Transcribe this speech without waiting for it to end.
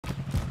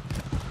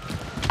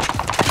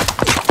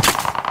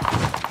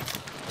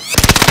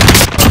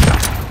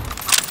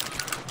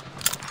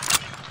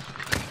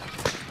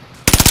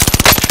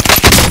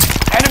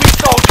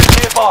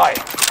nearby.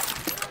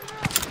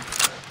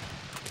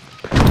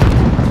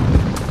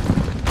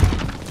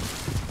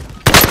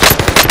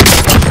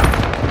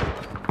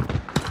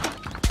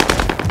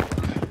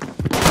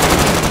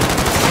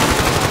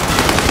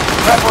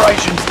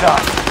 Preparation's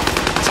done.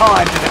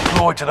 Time to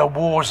deploy to the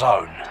war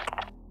zone.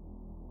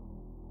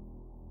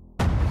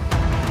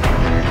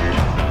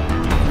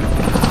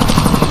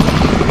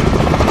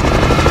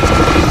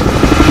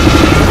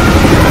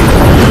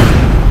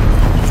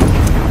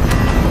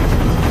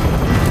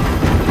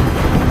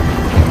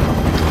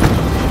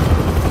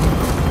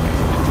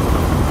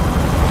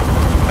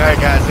 Alright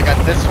guys, I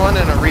got this one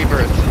and a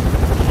rebirth.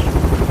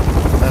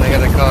 Then I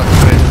gotta call it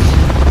quits.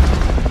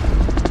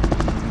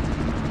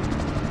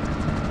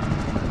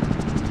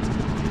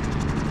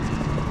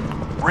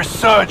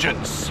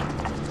 Resurgence.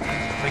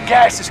 The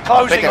gas is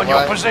closing on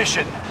your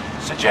position.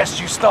 Suggest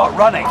you start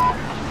running.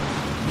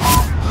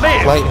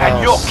 Liv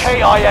and your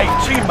KIA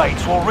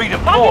teammates will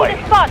redeploy.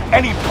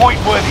 Any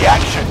point-worthy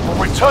action will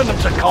return them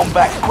to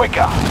combat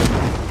quicker.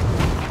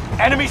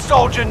 Enemy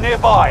soldier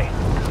nearby.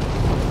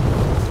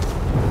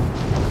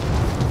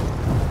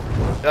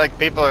 I feel like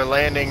people are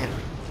landing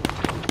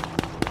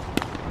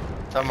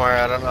somewhere,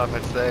 I don't know if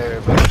it's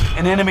there, but...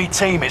 An enemy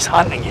team is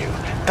hunting you.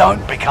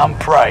 Don't become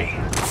prey.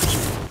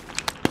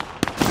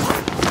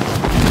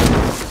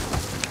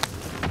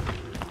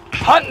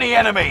 Hunt the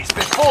enemies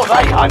before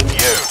they hunt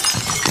you.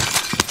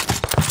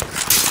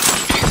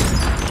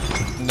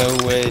 No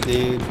way,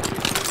 dude.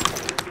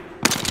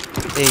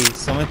 Hey,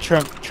 someone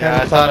trying yeah,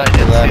 to I thought I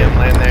did see him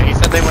land there. He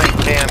said they went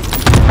camp.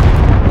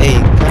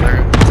 Hey,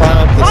 climb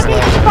up this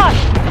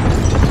ladder.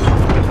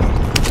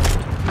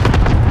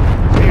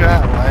 Where you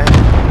at, Wyatt?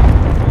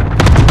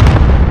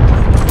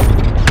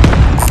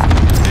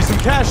 See some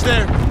cash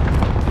there.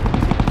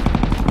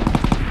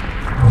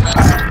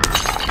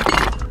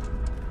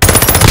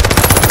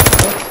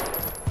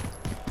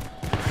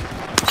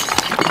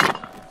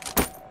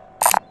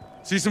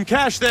 See some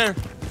cash there.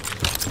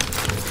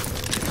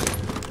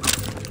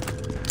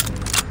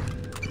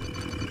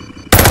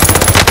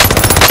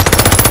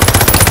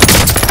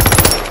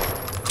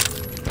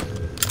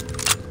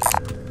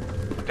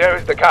 There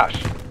is the cash.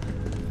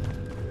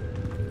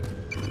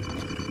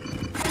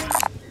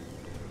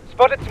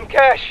 Spotted some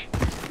cash.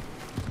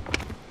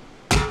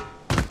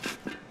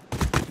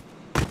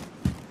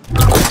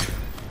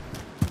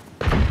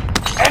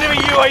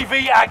 Enemy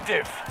UAV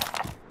active.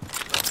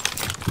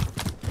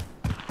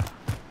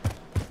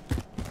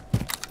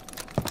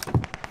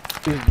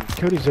 Dude,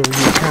 Cody's over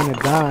here trying to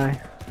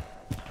die.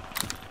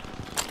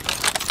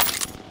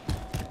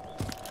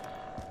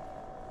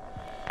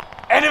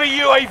 Enemy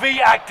UAV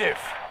active.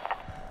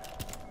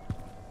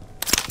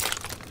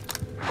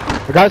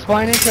 The guy's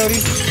flying in, Cody.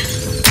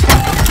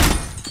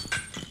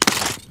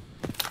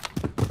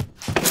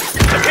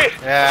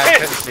 Yeah, I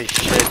couldn't see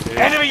shit, dude.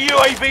 Enemy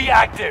UAV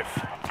active.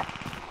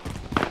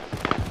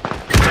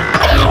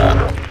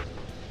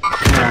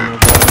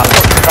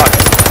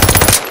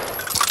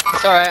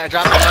 It's alright, I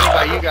dropped my money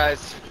by you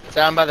guys.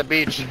 Down by the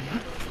beach.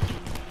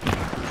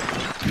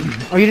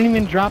 Oh, you didn't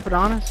even drop it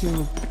on us,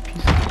 you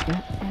piece of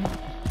shit.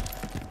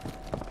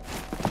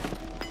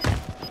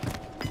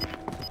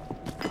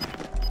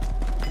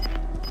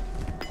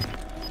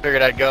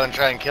 Figured I'd go and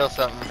try and kill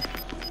something.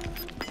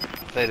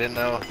 They didn't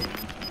know.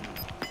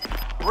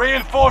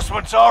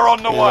 Reinforcements are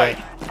on the way.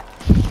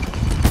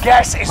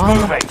 Gas is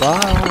moving.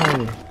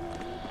 Bye.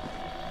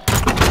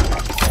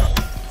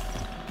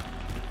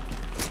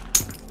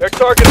 They're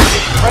targeting me.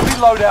 Friendly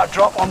loadout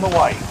drop on the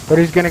way. But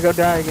he's gonna go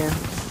die again.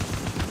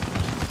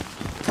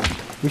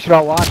 We should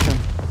all watch him.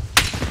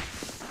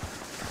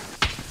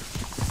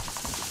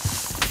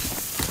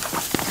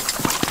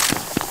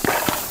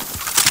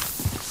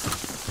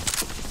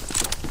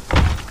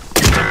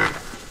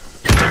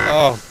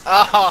 Oh.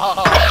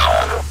 Oh!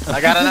 I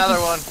got another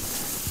one.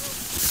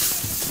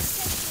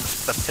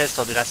 The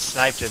pistol, dude. I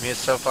sniped him. He was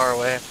so far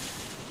away.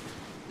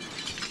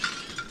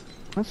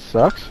 That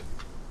sucks.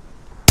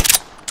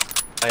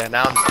 Oh, yeah,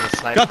 now I'm just gonna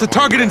snipe. Got the from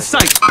target where in you guys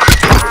sight.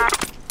 are.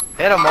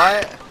 Hit him,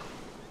 Wyatt.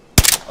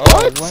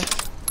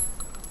 What?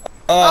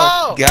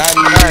 Oh, got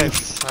him.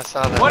 Nice. I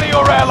saw that. One of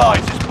your allies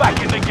is back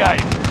in the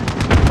game.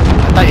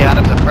 I thought you had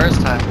him the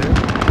first time, dude.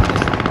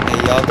 Hey,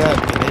 y'all got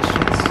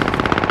munitions?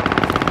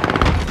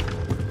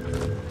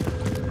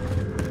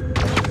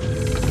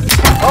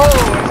 Oh,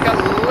 it's got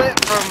lit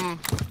from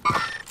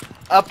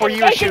up where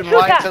you were shooting,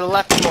 Wyatt, to the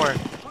left more.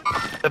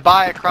 The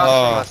buy across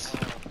from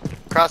us.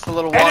 Across the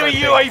little water. Enemy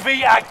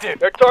UAV active.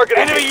 They're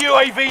targeting enemy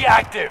UAV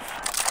active.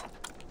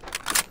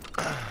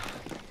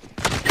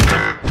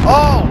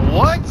 Oh,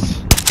 what?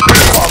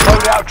 Got a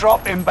loadout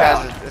drop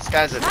inbound. This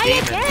guy's a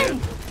demon,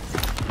 dude.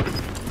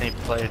 He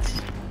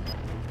plates.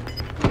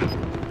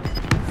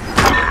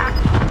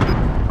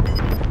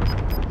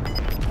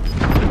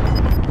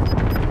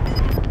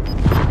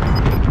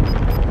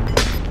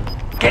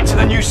 Get to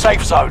the new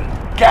safe zone.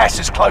 Gas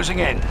is closing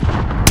in.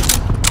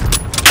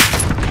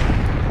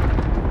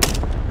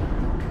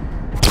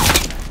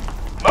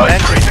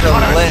 Mercenaries are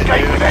trying to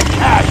escape with their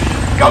cash.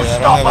 Go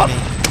stop them.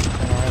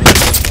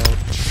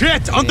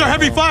 Shit! Under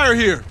heavy fire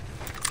here!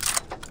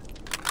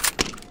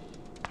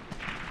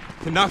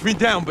 Can knock me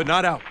down, but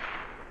not out.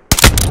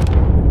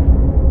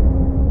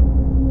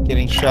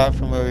 Getting shot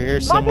from over here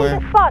somewhere.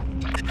 In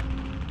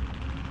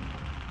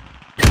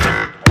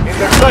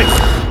their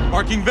sight.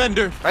 Marking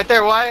vendor. Right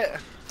there,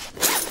 Wyatt.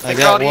 I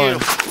got one.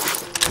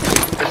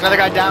 There's another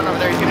guy down over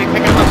there. He's gonna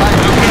pick him up.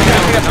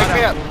 Pick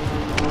me up.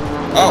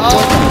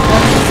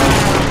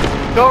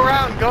 Oh, Go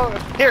around. Go.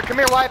 Here, come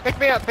here, Wyatt. Pick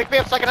me up. Pick me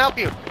up so I can help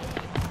you.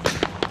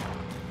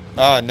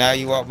 oh, now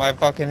you want my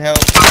fucking help?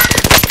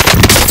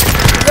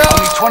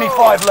 Only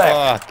 25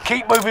 left. Fuck.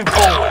 Keep moving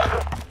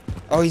forward.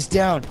 Oh, he's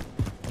down.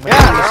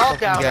 Yeah, they're all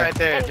down right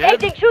there, dude.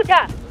 Engaging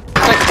shooter. It's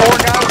like 4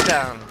 guys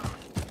down.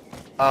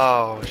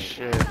 Oh,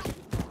 shit.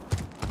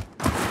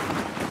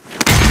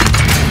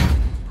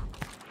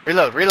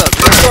 Reload.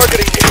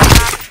 Targeting you.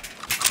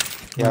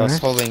 Yeah, I was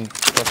holding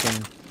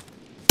fucking.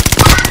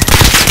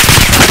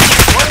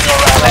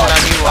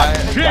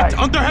 Shit!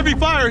 Under heavy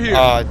fire here!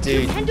 Oh,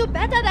 dude. Can do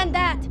better than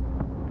that.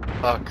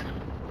 Fuck.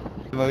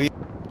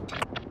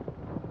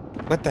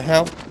 What the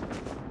hell?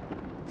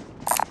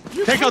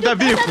 You Take can out do that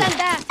better vehicle. than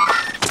that.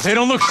 They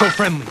don't look so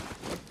friendly.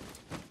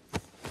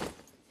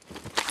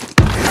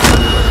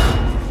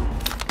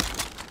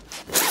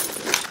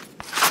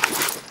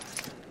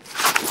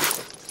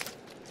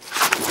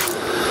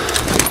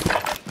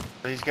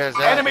 These guys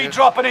out, Enemy dude.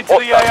 dropping into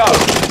the AO.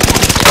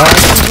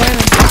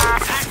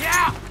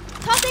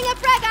 Tossing a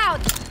frag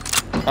out.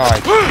 Oh, I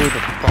threw the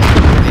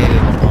fucking grenade in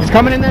the He's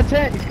coming in that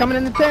tent. He's coming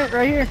in the tent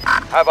right here.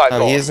 Have I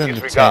Oh, he is in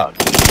the tent.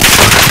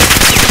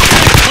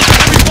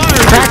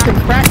 Cracked him.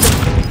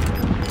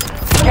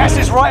 Gas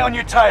is right on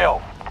your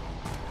tail.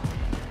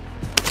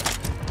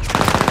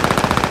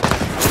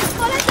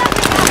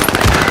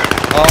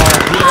 Oh,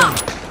 hit him.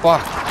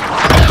 Fuck.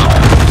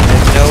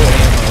 There's no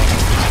ammo.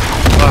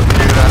 Fuck,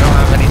 dude, I don't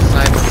have any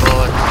sniper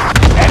bullets.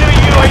 Enemy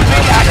UAV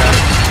active.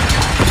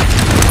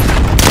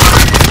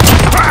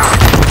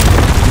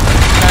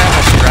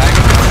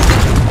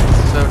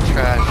 So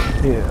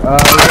trash. Yeah.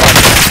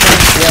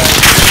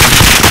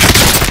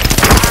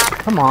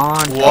 Come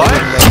on. What?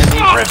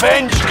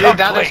 Revenge Dude,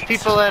 now there's complete.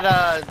 people at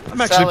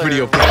I'm actually pretty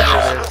Cellar, okay.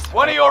 whatever it is.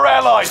 One of your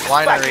allies is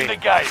back Winery. in the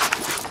game.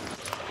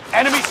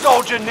 Enemy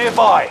soldier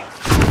nearby.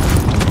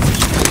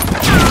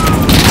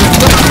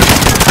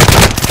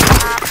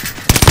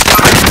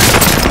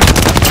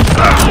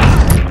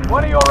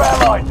 One of your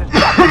allies is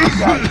back in the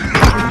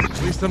game.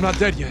 At least I'm not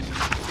dead yet.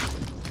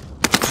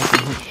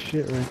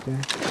 Shit right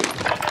there.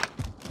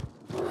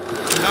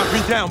 Knock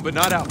me down, but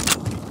not out.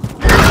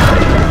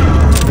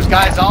 There's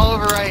guys all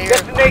over right here.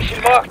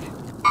 Destination marked.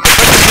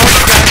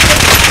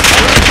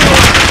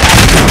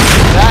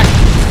 Back.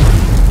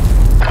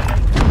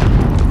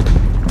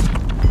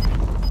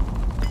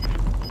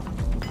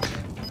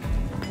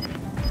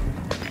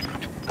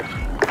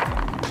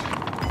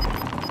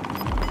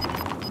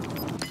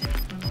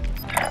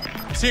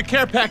 I see a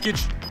care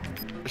package.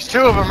 There's 2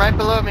 of them right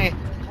below me.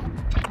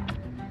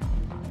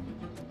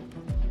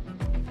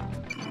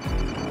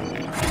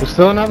 There's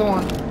still another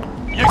one.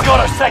 You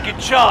got a second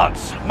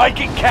chance. Make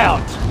it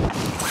count.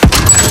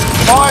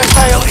 Fire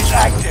sale is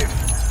active.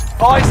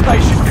 Buy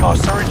station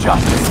costs are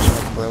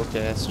adjusted. Broke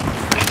ass.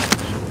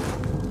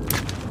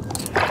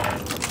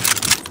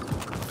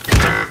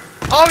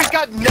 Oh, he's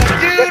got no,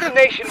 dude.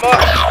 Destination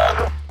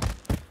marked.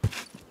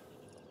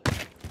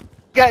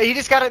 Yeah, he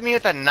just got at me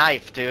with a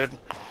knife, dude.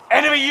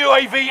 Enemy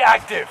UAV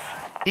active.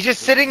 He's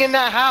just sitting in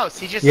that house.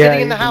 He's just Yeah,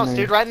 sitting in the he's in house, there.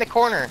 dude, right in the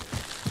corner.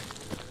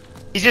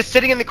 He's just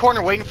sitting in the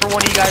corner waiting for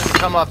one of you guys to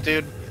come up,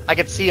 dude. I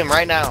can see him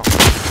right now.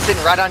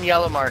 Sitting right on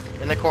yellow mark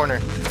in the corner.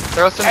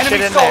 Throw some Enemy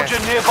shit in there.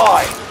 soldier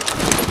nearby.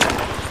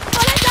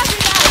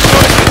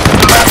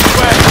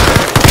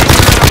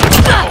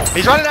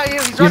 He's running at you.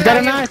 He's He's running got a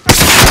at you.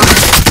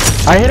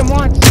 knife. I hit him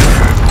once.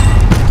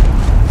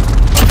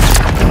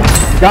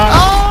 Got him.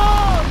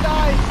 Oh,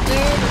 nice,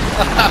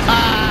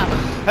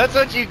 dude. That's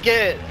what you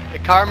get. The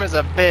karma's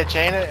a bitch,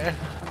 ain't it?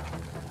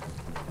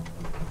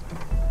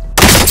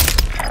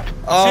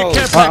 Oh,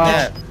 care fuck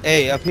package. that.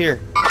 Hey, up here.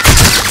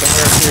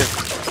 Somewhere up here.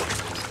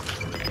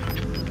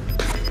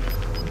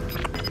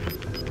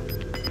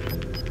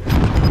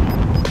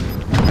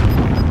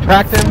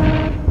 Cracked him.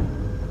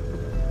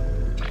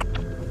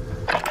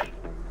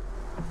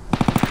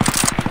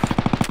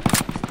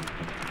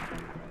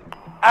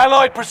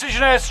 Allied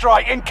precision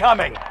airstrike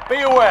incoming.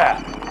 Be aware.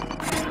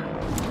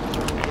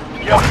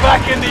 You're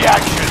back in the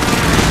action.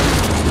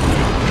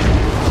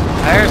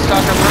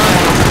 Airstock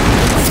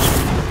him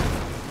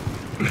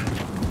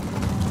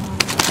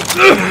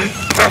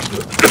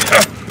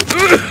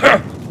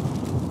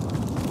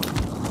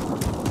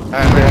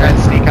Alright, I'm gonna try and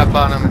sneak up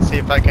on him and see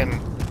if I can.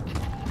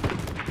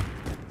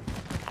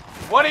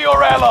 One of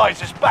your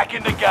allies is back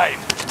in the game.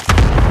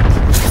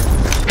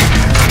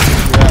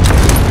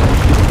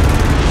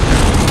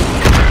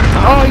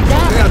 Oh, he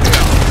got him.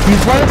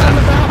 He's running on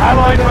the back.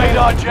 Allied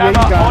radar jammer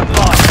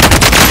online.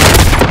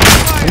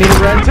 I need a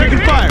red. Taking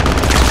fire.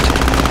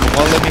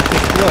 Well, let me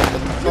pick you up.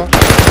 What the fuck?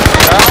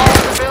 They're all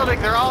in the building.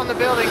 They're all in the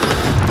building.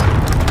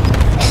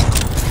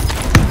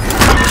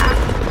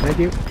 Thank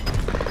you.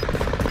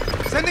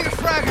 Sending a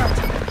frag out.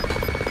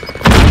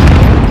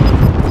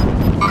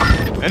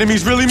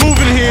 Enemies really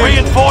moving here.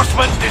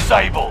 Reinforcements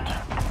disabled.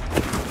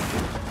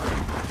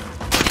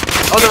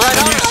 Oh, they're right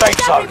on New safe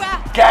zone.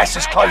 Gas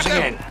is closing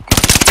in.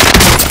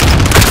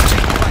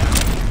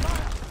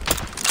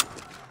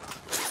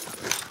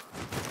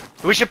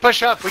 We should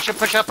push up. We should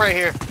push up right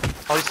here.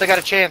 At least I got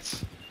a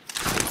chance.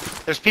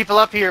 There's people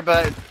up here,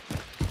 but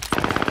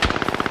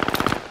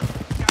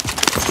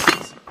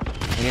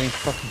I'm getting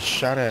fucking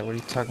shot at. What are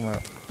you talking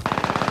about?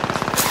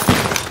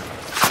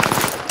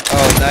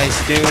 Oh,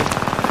 nice, dude.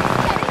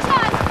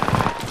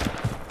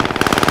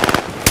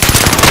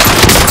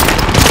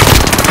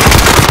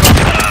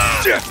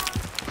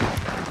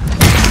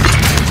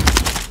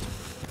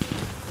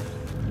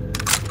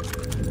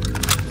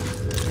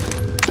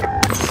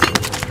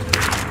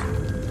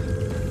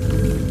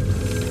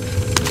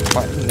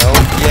 What? No,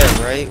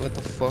 yeah, right? What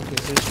the fuck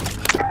is this?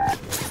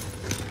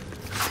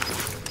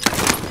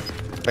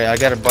 Wait, I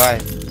gotta buy.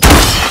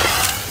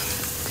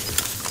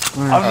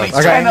 Only I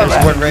got 10 ammunition.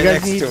 left. One right You guys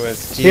next need- to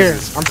us. Here,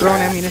 Jesus I'm throwing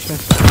Christ. ammunition.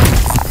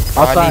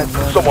 I Outside. need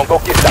money. Someone go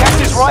get that.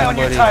 Gas is right on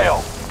your Somebody.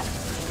 tail.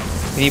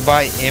 Can you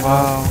buy ammo?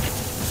 Wow.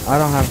 I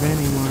don't have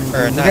any money.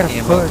 Or dude. not We gotta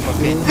ammo, push,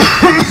 fucking-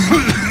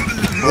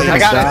 dude. I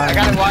got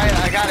it, Wyatt.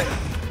 I got it.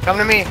 Come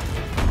to me.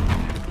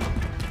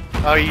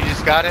 Oh, you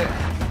just got it?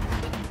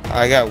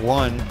 I got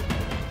one.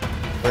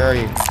 Where are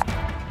you?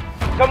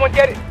 Someone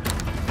get it.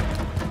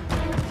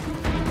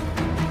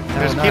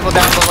 There's No, people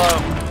not- down below.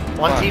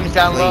 One Fuck, team's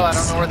down low. I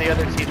please. don't know where the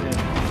other team is.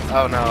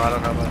 Oh no, I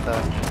don't know about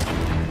that.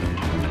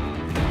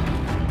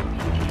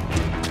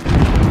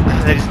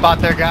 They just spot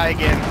their guy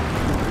again.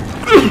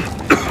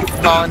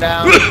 Falling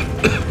down.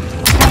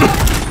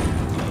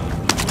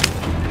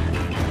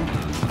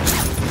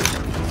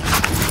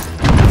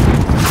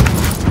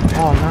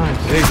 Oh,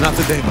 nice. Today's not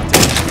the day, my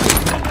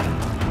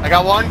friend. I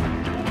got one.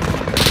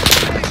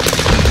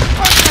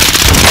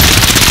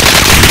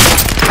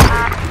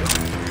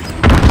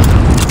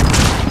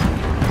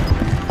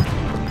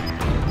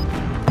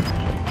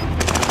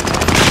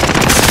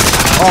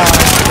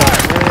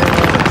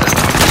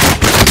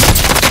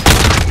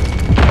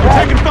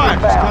 Taking fire.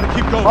 Just gotta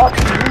keep going. Oh,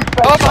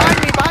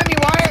 behind me,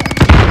 Wyatt.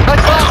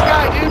 That's the last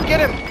guy, dude. Get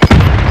him.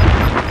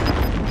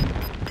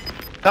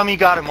 Tell me you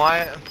got him,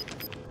 Wyatt.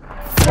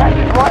 Gas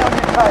is right on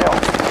your tail.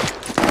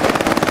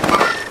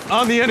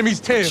 On the enemy's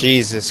tail.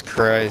 Jesus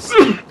Christ.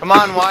 Come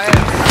on, Wyatt.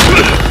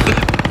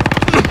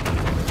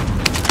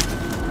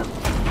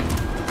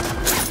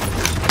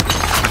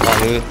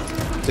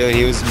 Oh, dude,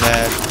 he was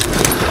mad.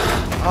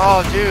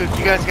 Oh, dude,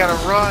 you guys gotta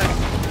run.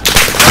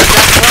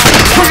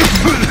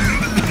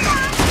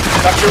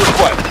 That's your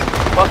request.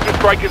 Cluster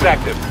strike is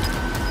active.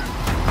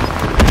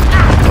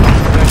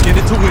 Gotta get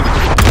it to win it.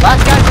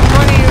 Last guy's in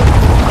front of you.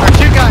 Or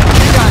two guys,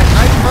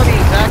 right in front of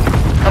you, Zach.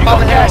 Up on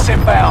the Gas hill.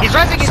 inbound. He's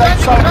resing, he's Safe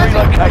resing, zone he's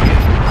resing. relocated.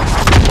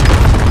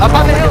 Up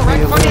on the hill, right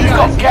in front of you You've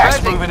guys. got gas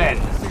He's resing. moving in.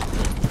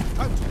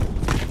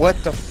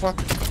 What the fuck?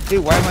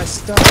 Dude, why am I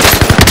stuck?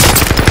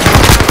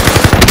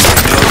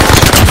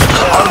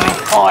 Only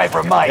 5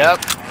 remain. Yep.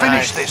 Finish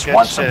Nice, this good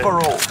once shit. and for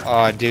all.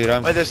 Oh, dude,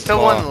 I'm Wait, there's still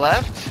fucked. one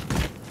left?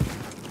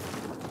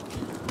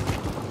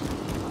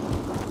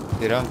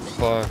 Dude, I'm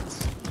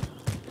fucked.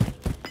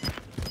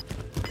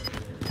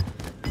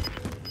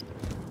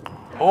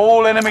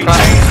 All enemy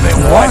teams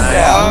been wiped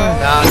out.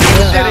 Nah, he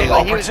was down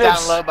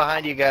Operatives. low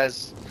behind you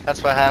guys.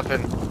 That's what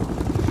happened.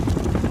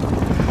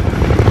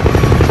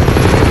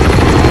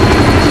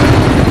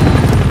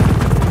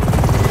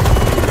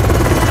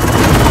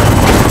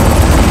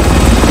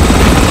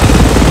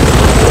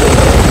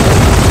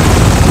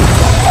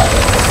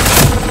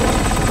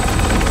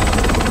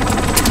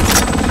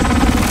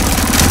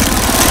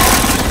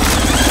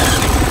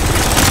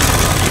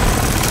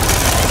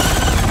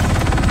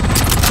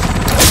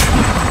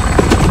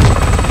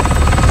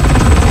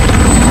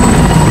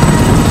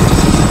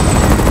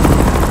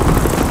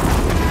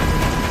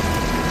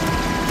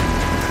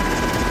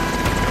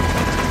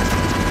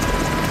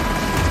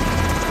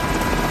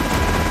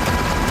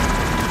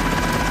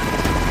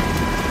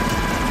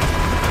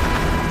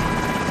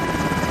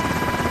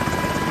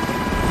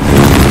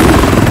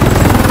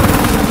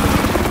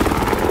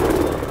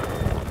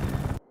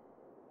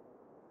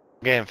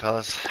 Game,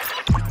 fellas.